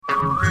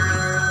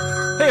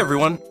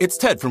everyone, it's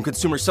Ted from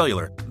Consumer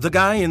Cellular, the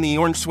guy in the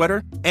orange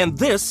sweater, and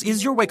this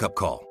is your wake-up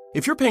call.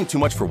 If you're paying too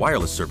much for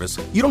wireless service,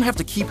 you don't have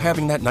to keep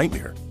having that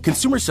nightmare.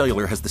 Consumer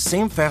Cellular has the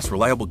same fast,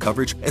 reliable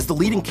coverage as the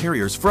leading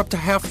carriers for up to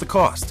half the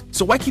cost.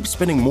 So why keep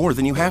spending more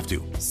than you have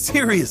to?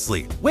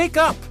 Seriously, wake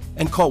up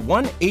and call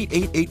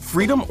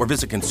 1-888-FREEDOM or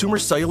visit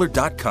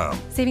consumercellular.com.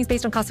 Savings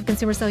based on cost of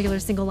Consumer Cellular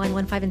single line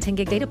 1, 5, and 10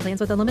 gig data plans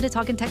with unlimited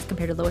talk and text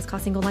compared to lowest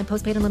cost single line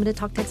postpaid unlimited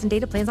talk, text, and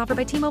data plans offered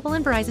by T-Mobile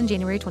and Verizon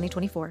January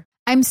 2024.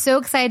 I'm so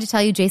excited to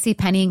tell you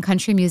JCPenney and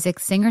country music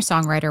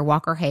singer-songwriter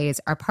Walker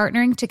Hayes are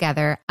partnering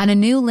together on a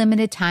new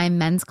limited-time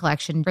men's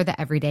collection for the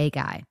everyday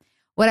guy.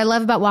 What I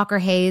love about Walker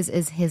Hayes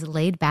is his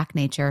laid-back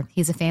nature.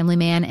 He's a family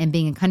man, and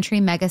being a country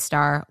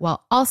megastar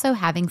while also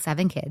having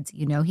 7 kids,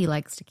 you know he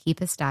likes to keep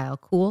his style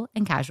cool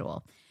and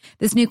casual.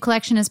 This new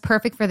collection is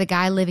perfect for the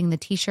guy living the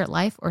t-shirt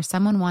life or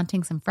someone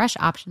wanting some fresh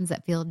options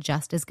that feel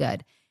just as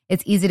good.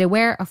 It's easy to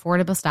wear,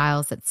 affordable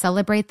styles that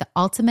celebrate the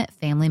ultimate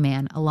family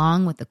man,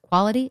 along with the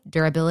quality,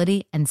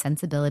 durability, and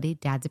sensibility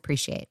dads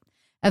appreciate.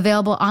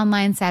 Available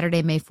online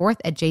Saturday, May 4th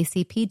at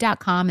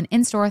jcp.com and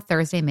in-store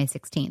Thursday, May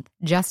 16th.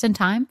 Just in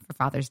time for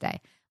Father's Day.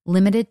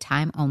 Limited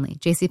time only.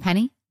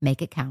 JCPenney,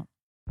 make it count.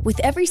 With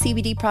every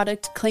CBD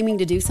product claiming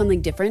to do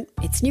something different,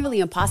 it's nearly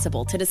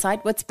impossible to decide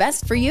what's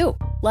best for you.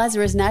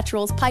 Lazarus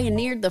Naturals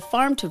pioneered the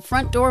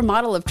farm-to-front-door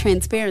model of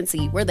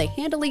transparency, where they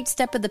handle each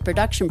step of the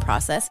production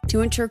process to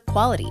ensure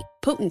quality,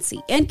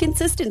 potency, and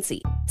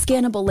consistency.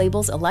 Scannable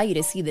labels allow you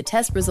to see the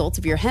test results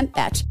of your hemp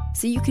batch,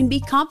 so you can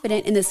be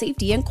confident in the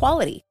safety and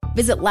quality.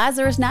 Visit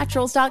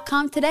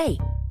LazarusNaturals.com today.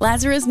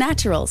 Lazarus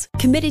Naturals,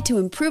 committed to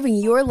improving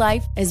your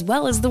life as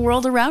well as the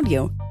world around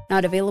you.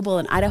 Not available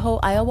in Idaho,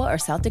 Iowa, or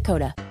South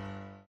Dakota.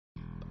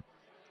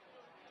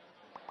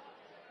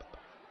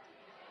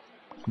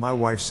 My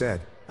wife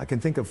said, I can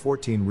think of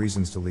 14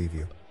 reasons to leave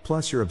you,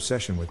 plus your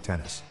obsession with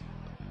tennis.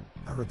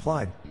 I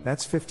replied,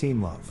 that's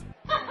 15, love.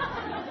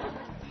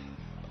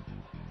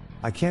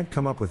 I can't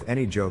come up with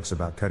any jokes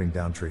about cutting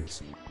down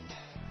trees.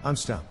 I'm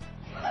stumped.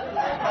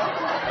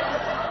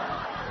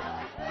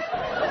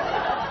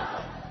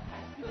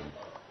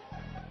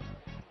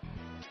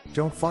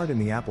 Don't fart in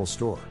the Apple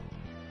store.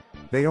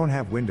 They don't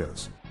have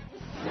windows.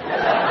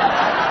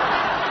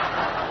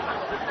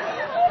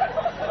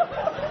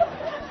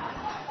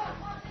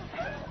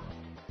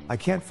 I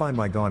can't find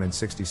my Gone in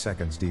 60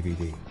 Seconds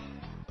DVD.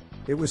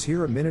 It was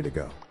here a minute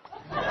ago.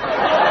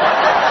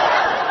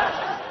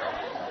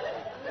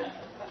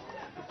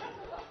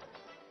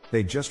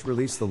 They just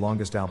released the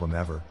longest album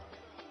ever.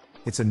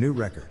 It's a new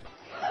record.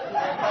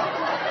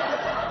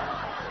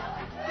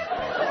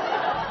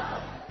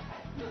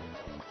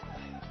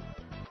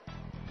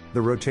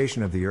 The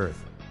rotation of the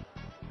Earth.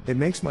 It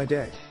makes my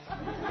day.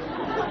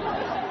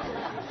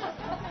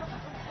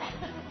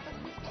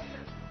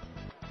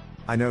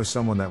 I know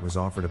someone that was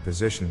offered a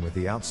position with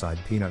the Outside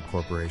Peanut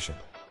Corporation.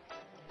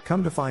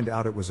 Come to find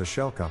out it was a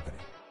shell company.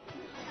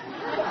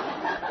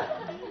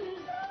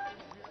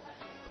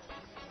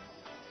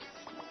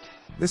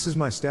 This is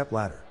my step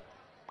ladder.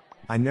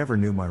 I never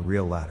knew my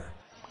real ladder.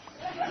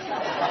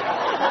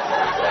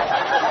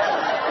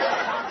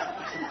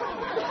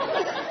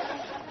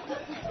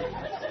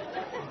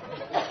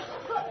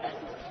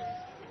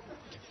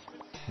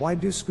 Why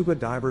do scuba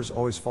divers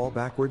always fall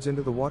backwards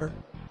into the water?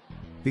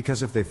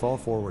 Because if they fall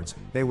forwards,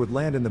 they would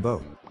land in the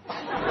boat.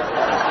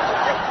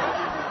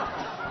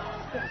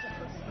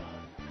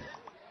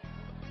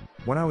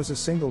 When I was a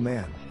single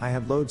man, I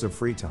had loads of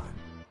free time.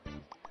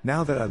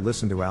 Now that I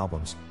listen to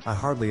albums, I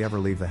hardly ever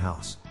leave the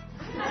house.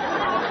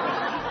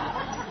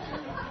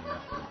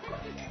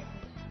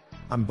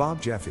 I'm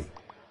Bob Jeffy.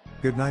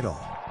 Good night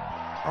all.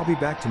 I'll be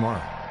back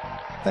tomorrow.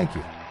 Thank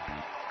you.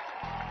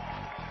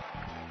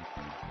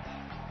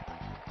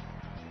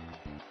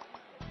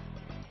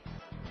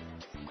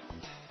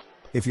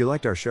 If you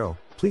liked our show,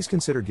 please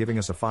consider giving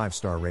us a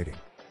 5-star rating.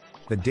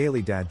 The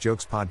Daily Dad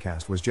Jokes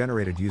podcast was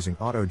generated using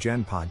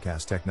AutoGen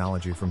podcast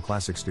technology from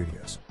Classic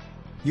Studios.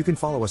 You can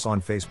follow us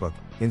on Facebook,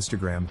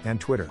 Instagram, and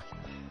Twitter.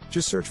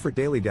 Just search for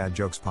Daily Dad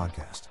Jokes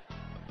podcast.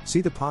 See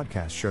the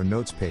podcast show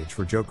notes page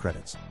for joke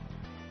credits.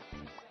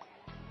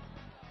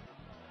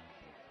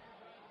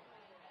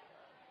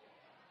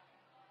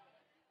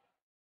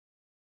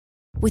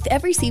 With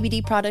every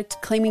CBD product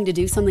claiming to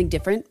do something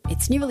different,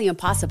 it's nearly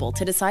impossible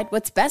to decide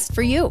what's best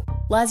for you.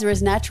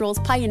 Lazarus Naturals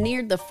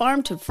pioneered the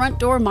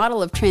farm-to-front-door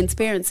model of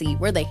transparency,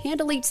 where they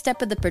handle each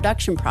step of the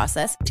production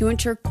process to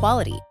ensure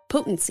quality,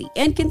 potency,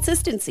 and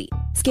consistency.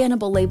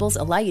 Scannable labels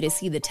allow you to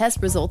see the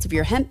test results of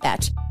your hemp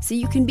batch, so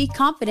you can be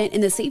confident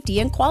in the safety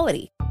and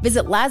quality.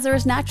 Visit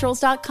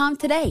LazarusNaturals.com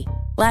today.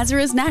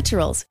 Lazarus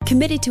Naturals,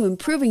 committed to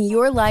improving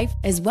your life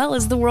as well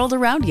as the world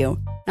around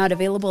you. Not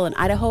available in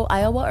Idaho,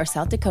 Iowa, or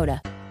South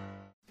Dakota.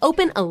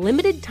 Open a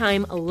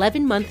limited-time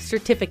 11-month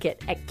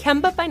certificate at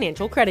Kemba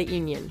Financial Credit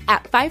Union.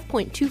 At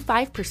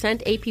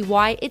 5.25%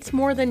 APY, it's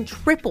more than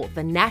triple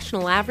the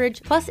national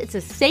average, plus it's a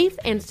safe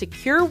and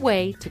secure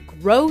way to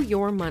grow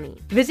your money.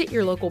 Visit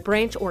your local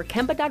branch or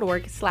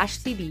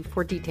kemba.org/cb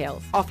for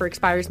details. Offer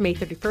expires May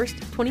 31st,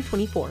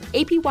 2024.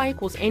 APY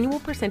equals annual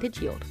percentage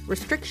yield.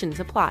 Restrictions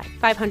apply.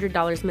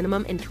 $500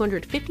 minimum and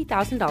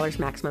 $250,000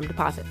 maximum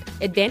deposit.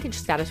 Advantage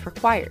status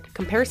required.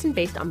 Comparison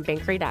based on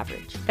bank rate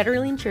average.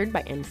 Federally insured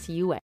by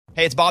NCUA.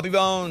 Hey, it's Bobby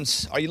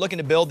Bones. Are you looking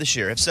to build this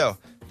year? If so,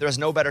 there is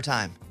no better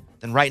time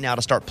than right now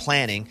to start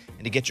planning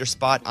and to get your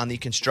spot on the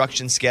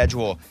construction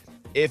schedule.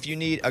 If you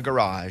need a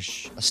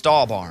garage, a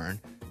stall barn,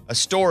 a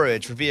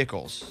storage for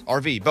vehicles,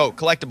 RV, boat,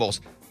 collectibles,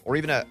 or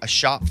even a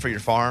shop for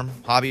your farm,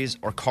 hobbies,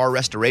 or car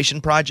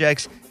restoration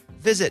projects,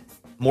 visit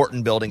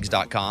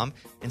MortonBuildings.com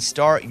and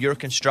start your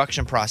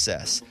construction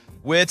process.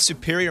 With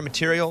superior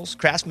materials,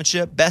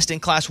 craftsmanship,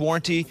 best-in-class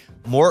warranty,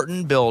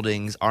 Morton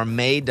Buildings are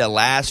made to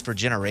last for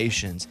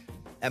generations.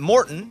 At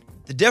Morton,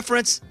 the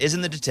difference is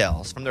in the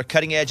details. From their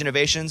cutting-edge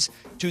innovations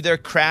to their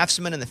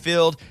craftsmen in the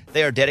field,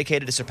 they are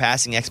dedicated to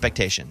surpassing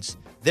expectations.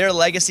 Their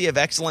legacy of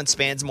excellence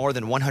spans more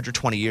than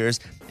 120 years,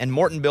 and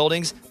Morton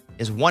Buildings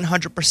is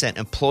 100%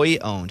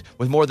 employee-owned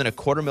with more than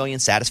 250,000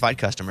 satisfied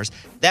customers.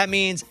 That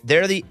means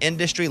they're the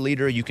industry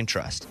leader you can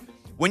trust.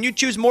 When you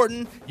choose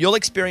Morton, you'll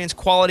experience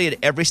quality at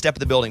every step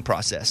of the building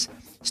process,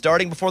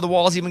 starting before the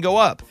walls even go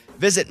up.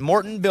 Visit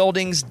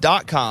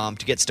MortonBuildings.com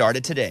to get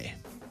started today.